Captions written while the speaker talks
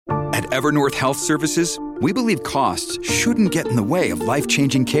At Evernorth Health Services, we believe costs shouldn't get in the way of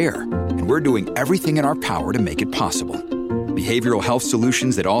life-changing care, and we're doing everything in our power to make it possible. Behavioral health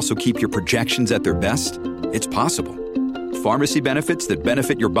solutions that also keep your projections at their best? It's possible. Pharmacy benefits that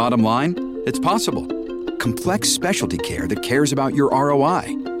benefit your bottom line? It's possible. Complex specialty care that cares about your ROI?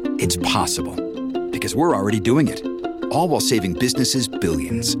 It's possible. Because we're already doing it. All while saving businesses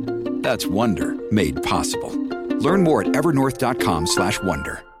billions. That's Wonder made possible. Learn more at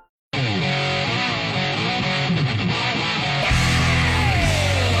evernorth.com/wonder.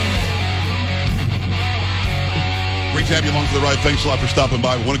 Great to have you along for the ride. Thanks a lot for stopping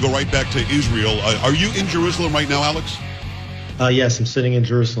by. We want to go right back to Israel. Are you in Jerusalem right now, Alex? Yes, I'm sitting in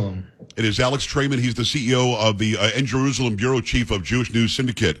Jerusalem. It is Alex Traiman. He's the CEO of the in Jerusalem Bureau Chief of Jewish News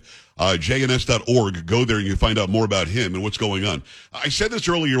Syndicate, jns.org. Go there and you find out more about him and what's going on. I said this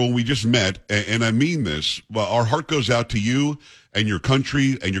earlier when we just met, and I mean this. Our heart goes out to you and your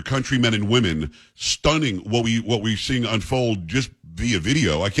country and your countrymen and women. Stunning what we're seeing unfold just via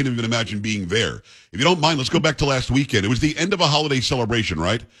video. I can't even imagine being there. If you don't mind, let's go back to last weekend. It was the end of a holiday celebration,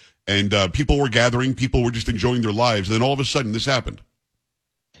 right? And people were gathering. People were just enjoying their lives. And then all of a sudden, this happened.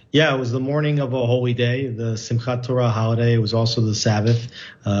 Yeah, it was the morning of a holy day, the Simchat Torah holiday. It was also the Sabbath.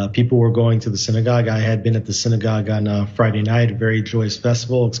 People were going to the synagogue. I had been at the synagogue on Friday night, a very joyous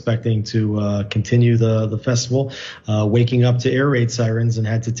festival, expecting to continue the festival, waking up to air raid sirens and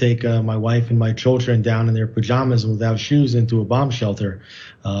had to take my wife and my children down in their pajamas and without shoes into a bomb shelter.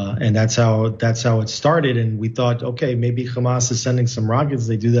 And that's how it started. And we thought, okay, maybe Hamas is sending some rockets.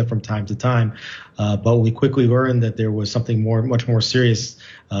 They do that from time to time. But we quickly learned that there was something much more serious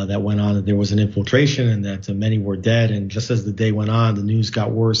that went on, that there was an infiltration and that many were dead. And just as the day went on, the news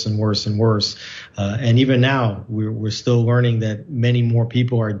got worse and worse and worse. And even now, we're still learning that many more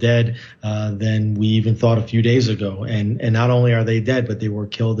people are dead than we even thought a few days ago. And not only are they dead, but they were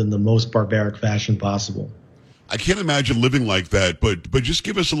killed in the most barbaric fashion possible. I can't imagine living like that, but just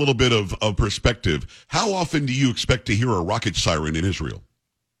give us a little bit of perspective. How often do you expect to hear a rocket siren in Israel?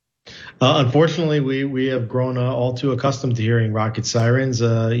 Unfortunately, we have grown all too accustomed to hearing rocket sirens.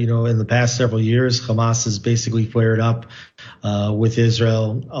 In the past several years, Hamas has basically flared up with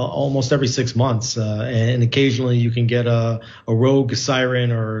Israel almost every 6 months. And occasionally you can get a rogue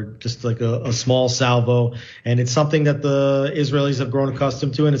siren or just like a small salvo. And it's something that the Israelis have grown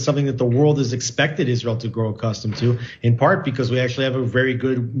accustomed to. And it's something that the world has expected Israel to grow accustomed to, in part because we actually have a very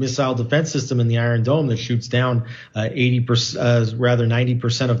good missile defense system in the Iron Dome that shoots down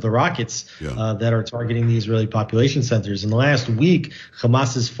 90% of the rockets that are targeting the Israeli population centers. In the last week,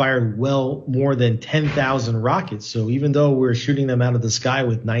 Hamas has fired well more than 10,000 rockets. So even though we're shooting them out of the sky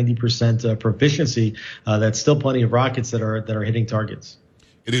with 90% proficiency, that's still plenty of rockets that are hitting targets.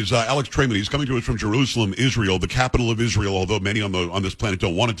 It is Alex Traiman. He's coming to us from Jerusalem, Israel, the capital of Israel, although many on this planet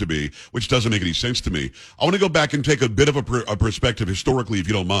don't want it to be, which doesn't make any sense to me. I want to go back and take a bit of a perspective historically, if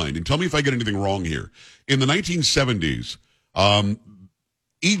you don't mind, and tell me if I get anything wrong here. In the 1970s,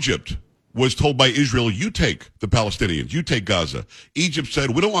 Egypt was told by Israel, you take the Palestinians, you take Gaza. Egypt said,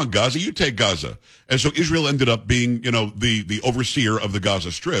 we don't want Gaza, you take Gaza. And so Israel ended up being, the overseer of the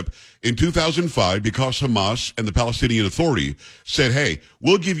Gaza Strip. In 2005, because Hamas and the Palestinian Authority said, hey,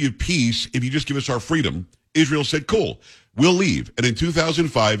 we'll give you peace if you just give us our freedom, Israel said, cool, we'll leave. And in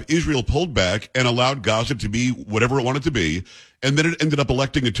 2005, Israel pulled back and allowed Gaza to be whatever it wanted to be. And then it ended up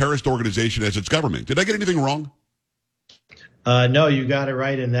electing a terrorist organization as its government. Did I get anything wrong? No, you got it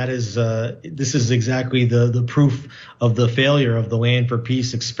right. And that is, this is exactly the proof of the failure of the Land for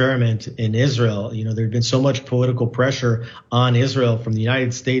Peace experiment in Israel. There'd been so much political pressure on Israel from the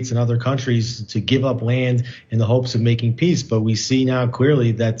United States and other countries to give up land in the hopes of making peace. But we see now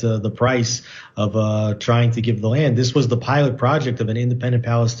clearly that the price of trying to give the land, this was the pilot project of an independent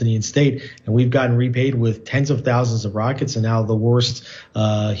Palestinian state. And we've gotten repaid with tens of thousands of rockets and now the worst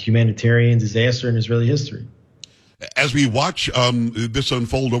humanitarian disaster in Israeli history. As we watch this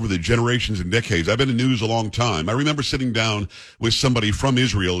unfold over the generations and decades, I've been in news a long time. I remember sitting down with somebody from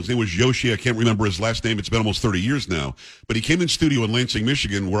Israel. His name was Yoshi. I can't remember his last name. It's been almost 30 years now. But he came in studio in Lansing,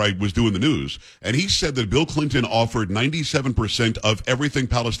 Michigan, where I was doing the news. And he said that Bill Clinton offered 97% of everything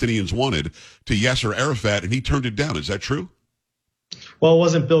Palestinians wanted to Yasser Arafat, and he turned it down. Is that true? Well, it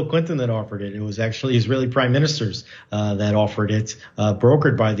wasn't Bill Clinton that offered it. It was actually Israeli prime ministers that offered it,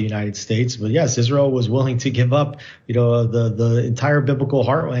 brokered by the United States. But yes, Israel was willing to give up, the entire biblical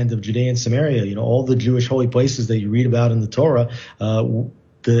heartland of Judea and Samaria, all the Jewish holy places that you read about in the Torah.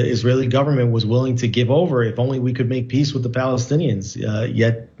 the Israeli government was willing to give over if only we could make peace with the Palestinians.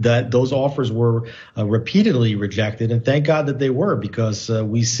 Yet those offers were repeatedly rejected, and thank God that they were, because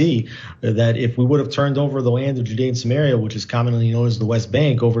we see that if we would have turned over the land of Judea and Samaria, which is commonly known as the West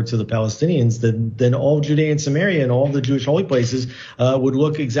Bank, over to the Palestinians, then all of Judea and Samaria and all of the Jewish holy places would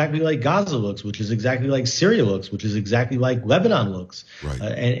look exactly like Gaza looks, which is exactly like Syria looks, which is exactly like Lebanon looks. Right.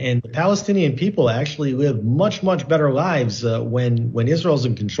 And the Palestinian people actually live much, much better lives when Israel's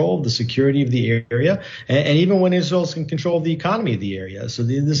in control of the security of the area, and even when Israel's in control of the economy of the area. So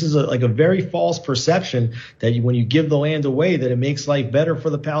this is like a very false perception that when you give the land away, that it makes life better for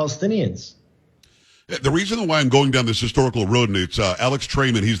the Palestinians. The reason why I'm going down this historical road, and it's Alex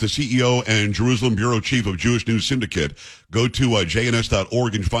Traiman, he's the CEO and Jerusalem Bureau Chief of Jewish News Syndicate. Go to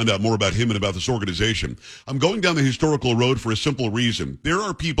jns.org and find out more about him and about this organization. I'm going down the historical road for a simple reason. There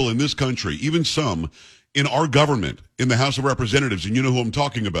are people in this country, even some in our government, in the House of Representatives, and you know who I'm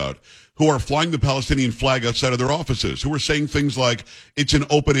talking about, who are flying the Palestinian flag outside of their offices, who are saying things like it's an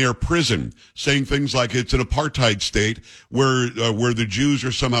open-air prison, saying things like it's an apartheid state where the Jews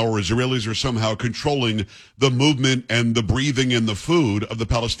are somehow, or Israelis are somehow controlling the movement and the breathing and the food of the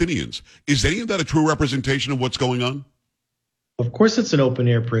Palestinians. Is any of that a true representation of what's going on? Of course, it's an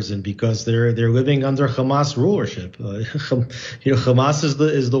open-air prison because they're living under Hamas rulership. Hamas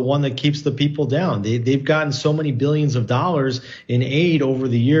is the one that keeps the people down. They've gotten so many billions of dollars in aid over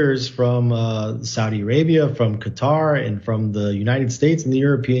the years from Saudi Arabia, from Qatar, and from the United States and the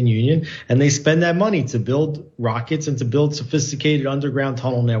European Union, and they spend that money to build rockets and to build sophisticated underground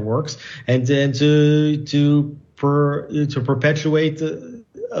tunnel networks and to perpetuate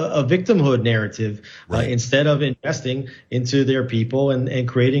a victimhood narrative, right, instead of investing into their people and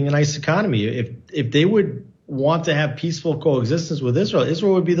creating a nice economy. If they would want to have peaceful coexistence with Israel,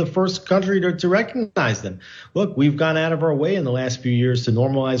 Israel would be the first country to recognize them. Look, we've gone out of our way in the last few years to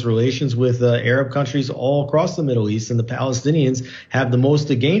normalize relations with Arab countries all across the Middle East, and the Palestinians have the most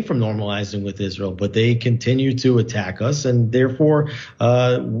to gain from normalizing with Israel, but they continue to attack us, and therefore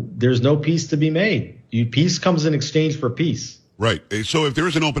there's no peace to be made. Peace comes in exchange for peace. Right. So if there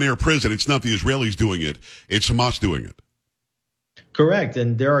is an open-air prison, it's not the Israelis doing it, it's Hamas doing it. Correct.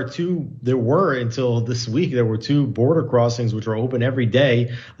 And there were until this week, there were 2 border crossings which were open every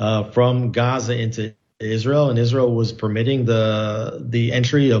day from Gaza into Israel, and Israel was permitting the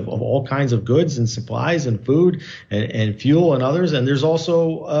entry of all kinds of goods and supplies and food and fuel and others. And there's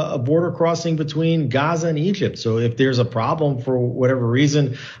also a border crossing between Gaza and Egypt. So if there's a problem for whatever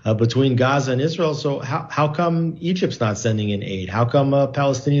reason between Gaza and Israel, so how come Egypt's not sending in aid? How come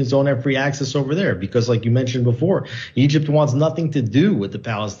Palestinians don't have free access over there? Because like you mentioned before, Egypt wants nothing to do with the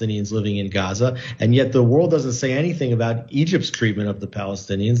Palestinians living in Gaza, and yet the world doesn't say anything about Egypt's treatment of the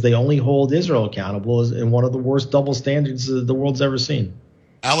Palestinians. They only hold Israel accountable in one of the worst double standards the world's ever seen.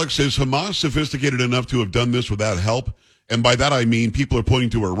 Alex, is Hamas sophisticated enough to have done this without help? And by that I mean people are pointing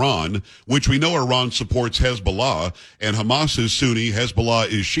to Iran, which we know Iran supports Hezbollah, and Hamas is Sunni, Hezbollah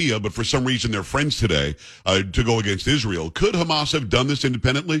is Shia, but for some reason they're friends today to go against Israel. Could Hamas have done this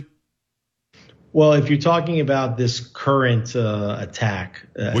independently? Well, if you're talking about this current attack,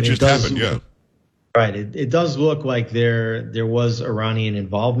 which just happened, yeah. Right. It does look like there was Iranian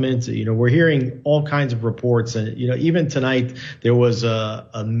involvement. We're hearing all kinds of reports. And, even tonight, there was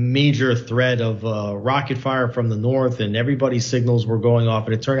a major threat of rocket fire from the north, and everybody's signals were going off,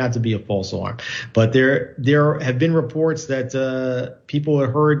 and it turned out to be a false alarm. But there have been reports that people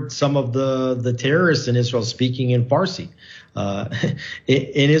have heard some of the terrorists in Israel speaking in Farsi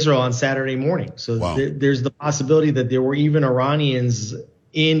in Israel on Saturday morning. So wow. There's the possibility that there were even Iranians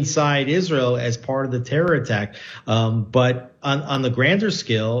inside Israel as part of the terror attack. But on the grander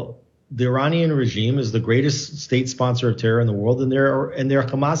scale, the Iranian regime is the greatest state sponsor of terror in the world, and they're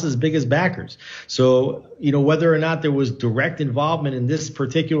Hamas's biggest backers. So, whether or not there was direct involvement in this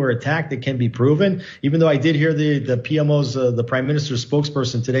particular attack that can be proven, even though I did hear the PMO's, the Prime Minister's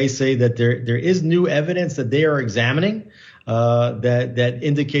spokesperson today say that there is new evidence that they are examining that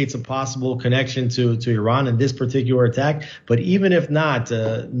indicates a possible connection to Iran in this particular attack. But even if not,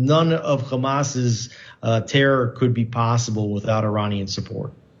 none of Hamas's terror could be possible without Iranian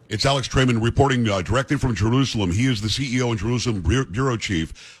support. It's Alex Traiman reporting directly from Jerusalem. He is the CEO and Jerusalem Bureau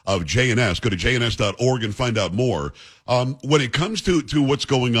Chief of JNS. Go to jns.org and find out more. When it comes to what's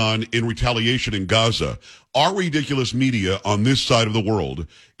going on in retaliation in Gaza, our ridiculous media on this side of the world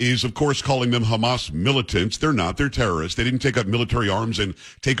is, of course, calling them Hamas militants. They're not. They're terrorists. They didn't take up military arms and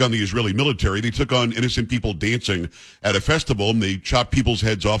take on the Israeli military. They took on innocent people dancing at a festival, and they chopped people's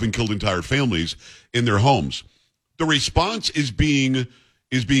heads off and killed entire families in their homes. The response is being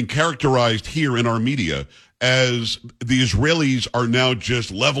characterized here in our media as the Israelis are now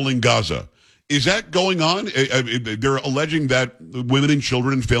just leveling Gaza. Is that going on? They're alleging that women and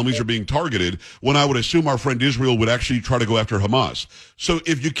children and families are being targeted, when I would assume our friend Israel would actually try to go after Hamas. So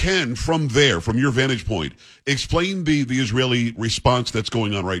if you can, from there, from your vantage point, explain the Israeli response that's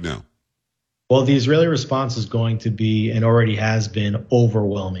going on right now. Well, the Israeli response is going to be, and already has been,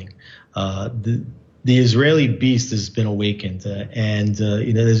 overwhelming. The Israeli beast has been awakened,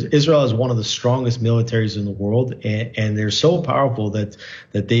 Israel is one of the strongest militaries in the world, and they're so powerful that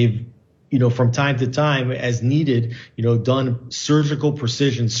they've, from time to time, as needed, done surgical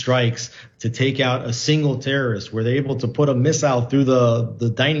precision strikes to take out a single terrorist, where they're able to put a missile through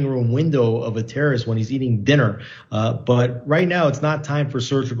the dining room window of a terrorist when he's eating dinner. But right now, it's not time for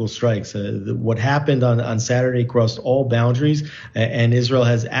surgical strikes. What happened on Saturday crossed all boundaries, and Israel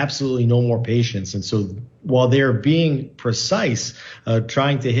has absolutely no more patience. And so while they're being precise,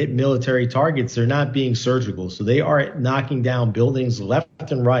 trying to hit military targets, they're not being surgical. So they are knocking down buildings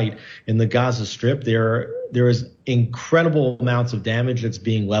left and right in the Gaza Strip. There is incredible amounts of damage that's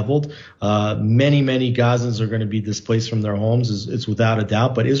being leveled. Many Gazans are going to be displaced from their homes. It's without a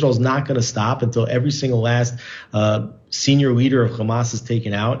doubt. But Israel's not going to stop until every single last senior leader of Hamas is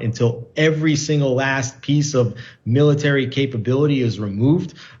taken out, until every single last piece of military capability is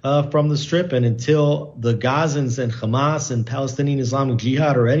removed from the Strip, and until the Gazans and Hamas and Palestinian Islamic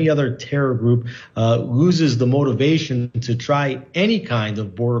Jihad or any other terror group loses the motivation to try any kind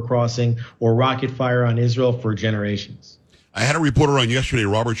of border crossing or rocket fire on Israel for generations. I had a reporter on yesterday,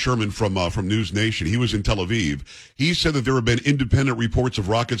 Robert Sherman from News Nation. He was in Tel Aviv. He said that there have been independent reports of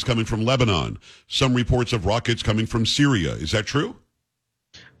rockets coming from Lebanon, some reports of rockets coming from Syria. Is that true?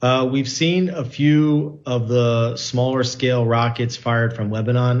 We've seen a few of the smaller scale rockets fired from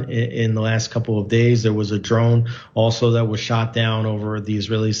Lebanon in the last couple of days. There was a drone also that was shot down over the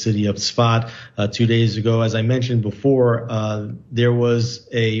Israeli city of Tzfat 2 days ago. As I mentioned before, there was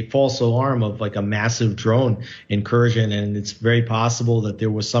a false alarm of like a massive drone incursion, and it's very possible that there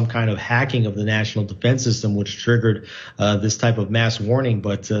was some kind of hacking of the national defense system which triggered this type of mass warning.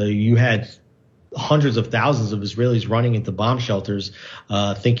 But you had hundreds of thousands of Israelis running into bomb shelters,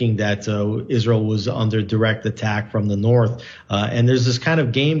 thinking that Israel was under direct attack from the north. And there's this kind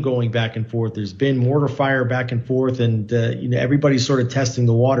of game going back and forth. There's been mortar fire back and forth, and everybody's sort of testing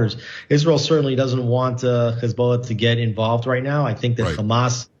the waters. Israel certainly doesn't want Hezbollah to get involved right now. I think that right.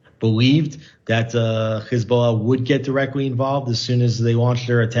 Hamas believed that Hezbollah would get directly involved as soon as they launched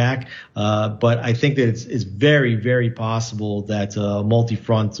their attack. But I think that it's very, very possible that a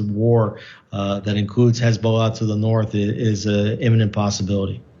multi-front war that includes Hezbollah to the north is an imminent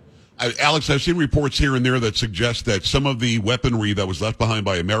possibility. Alex, I've seen reports here and there that suggest that some of the weaponry that was left behind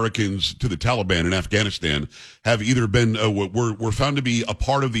by Americans to the Taliban in Afghanistan have either been were found to be a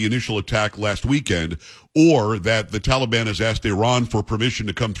part of the initial attack last weekend, or that the Taliban has asked Iran for permission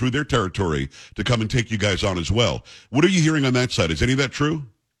to come through their territory to come and take you guys on as well. What are you hearing on that side? Is any of that true?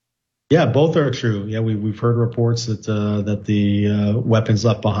 Yeah, both are true. Yeah, we've heard reports that the weapons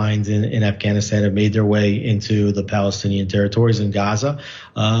left behind in Afghanistan have made their way into the Palestinian territories in Gaza.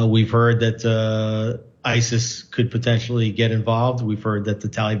 We've heard that ISIS could potentially get involved. We've heard that the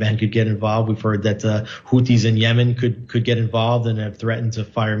Taliban could get involved. We've heard that Houthis in Yemen could get involved and have threatened to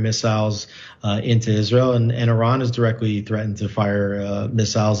fire missiles into Israel. And Iran has directly threatened to fire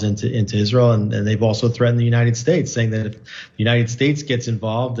missiles into Israel. And they've also threatened the United States, saying that if the United States gets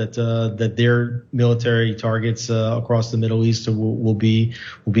involved, that their military targets across the Middle East will be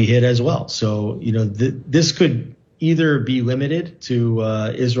hit as well. So, this could either be limited to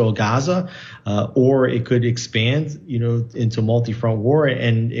Israel, Gaza, or it could expand, into multi-front war,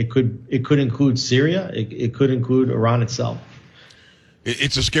 and it could include Syria. It could include Iran itself.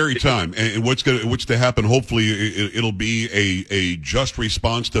 It's a scary time, and what's to happen? Hopefully, it'll be a just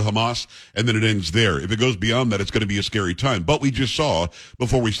response to Hamas, and then it ends there. If it goes beyond that, it's going to be a scary time. But we just saw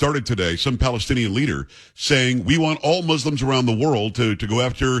before we started today some Palestinian leader saying we want all Muslims around the world to go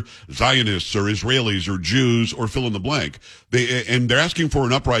after Zionists or Israelis or Jews or fill in the blank. They're asking for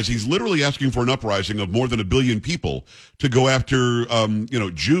an uprising. He's literally asking for an uprising of more than 1 billion people to go after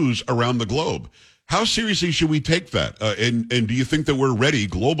Jews around the globe. How seriously should we take that? And do you think that we're ready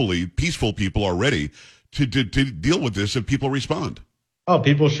globally, peaceful people are ready to deal with this if people respond? Oh,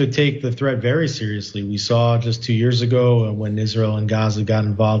 people should take the threat very seriously. We saw just 2 years ago when Israel and Gaza got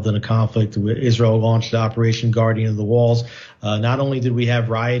involved in a conflict, Israel launched Operation Guardian of the Walls. Not only did we have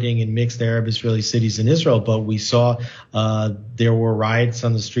rioting in mixed Arab-Israeli cities in Israel, but we saw there were riots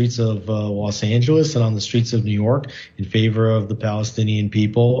on the streets of Los Angeles and on the streets of New York in favor of the Palestinian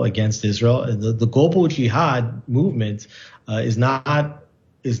people against Israel. The global jihad movement is not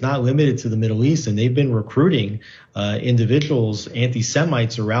is not limited to the Middle East, and they've been recruiting individuals,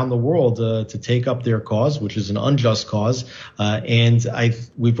 anti-Semites around the world to take up their cause, which is an unjust cause. And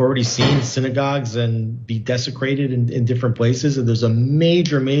we've already seen synagogues and be desecrated in different places. And there's a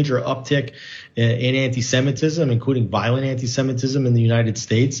major uptick in anti-Semitism, including violent anti-Semitism in the United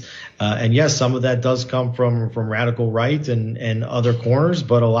States. And yes, some of that does come from radical right and other corners,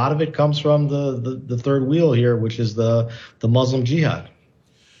 but a lot of it comes from the third wheel here, which is the Muslim jihad.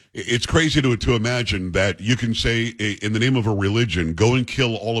 It's crazy to imagine that you can say, in the name of a religion, go and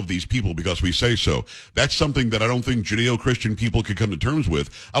kill all of these people because we say so. That's something that I don't think Judeo-Christian people can come to terms with.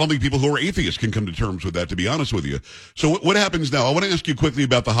 I don't think people who are atheists can come to terms with that, to be honest with you. So what happens now? I want to ask you quickly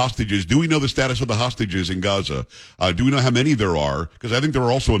about the hostages. Do we know the status of the hostages in Gaza? Do we know how many there are? Because I think there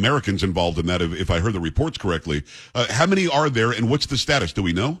are also Americans involved in that, if I heard the reports correctly. How many are there, and what's the status? Do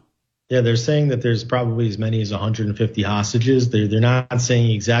we know? Yeah, they're saying that there's probably as many as 150 hostages. They're not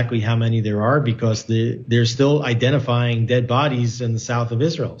saying exactly how many there are because they're still identifying dead bodies in the south of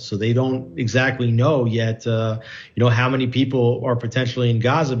Israel. So they don't exactly know yet, how many people are potentially in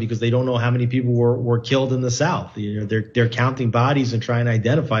Gaza because they don't know how many people were killed in the south. They're counting bodies and trying to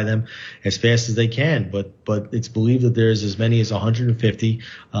identify them as fast as they can. But it's believed that there's as many as 150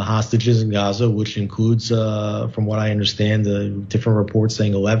 hostages in Gaza, which includes, from what I understand, different reports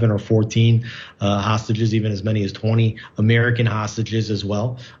saying 11 or 14 hostages, even as many as 20 American hostages as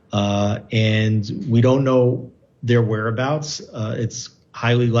well. And we don't know their whereabouts. It's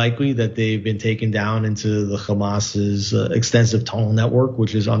highly likely that they've been taken down into the Hamas's extensive tunnel network,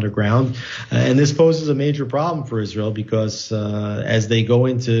 which is underground. And this poses a major problem for Israel because as they go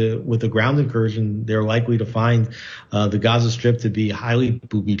with a ground incursion, they're likely to find the Gaza Strip to be highly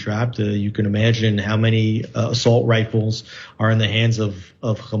booby-trapped. You can imagine how many assault rifles are in the hands of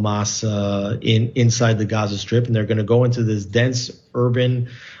Hamas inside the Gaza Strip, and they're going to go into this dense urban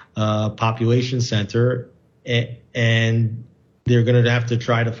population center, and they're going to have to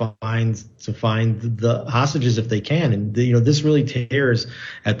try to find the hostages if they can. And this really tears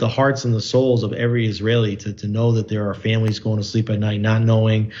at the hearts and the souls of every Israeli to know that there are families going to sleep at night not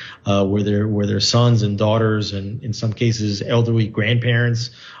knowing where their sons and daughters and in some cases elderly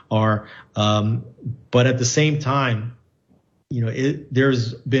grandparents are. But at the same time,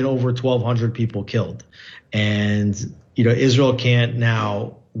 there's been over 1,200 people killed, and Israel can't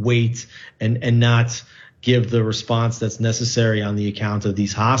now wait and not give the response that's necessary on the account of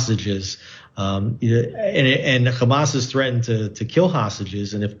these hostages. And Hamas has threatened to kill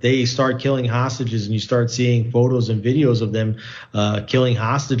hostages. And if they start killing hostages and you start seeing photos and videos of them killing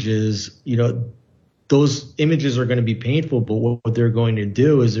hostages, those images are going to be painful. But what they're going to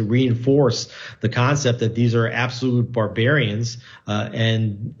do is reinforce the concept that these are absolute barbarians,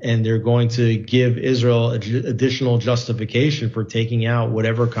 and they're going to give Israel additional justification for taking out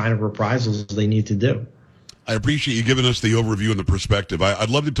whatever kind of reprisals they need to do. I appreciate you giving us the overview and the perspective. I'd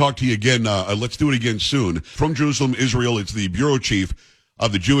love to talk to you again. Let's do it again soon. From Jerusalem, Israel, it's the bureau chief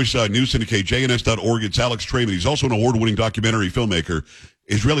of the Jewish news syndicate, JNS.org. It's Alex Traiman. He's also an award-winning documentary filmmaker,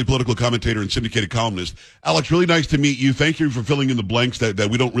 Israeli political commentator, and syndicated columnist. Alex, really nice to meet you. Thank you for filling in the blanks that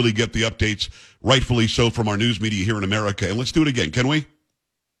we don't really get the updates, rightfully so, from our news media here in America. And let's do it again, can we?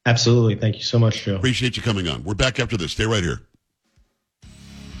 Absolutely. Thank you so much, Joe. Appreciate you coming on. We're back after this. Stay right here.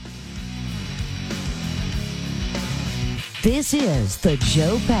 This is the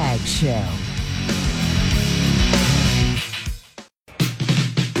Joe Pags Show.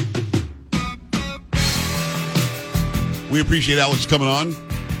 We appreciate Alex coming on.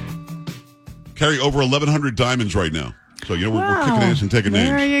 Carry over 1,100 diamonds right now. So, we're kicking ass and taking names.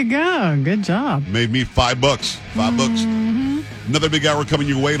 There you go. Good job. Made me $5. $5. Another big hour coming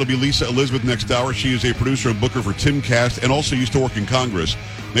your way. It'll be Lisa Elizabeth next hour. She is a producer and booker for Timcast and also used to work in Congress.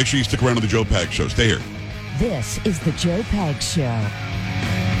 Make sure you stick around on the Joe Pags Show. Stay here. This is the Joe Pags Show.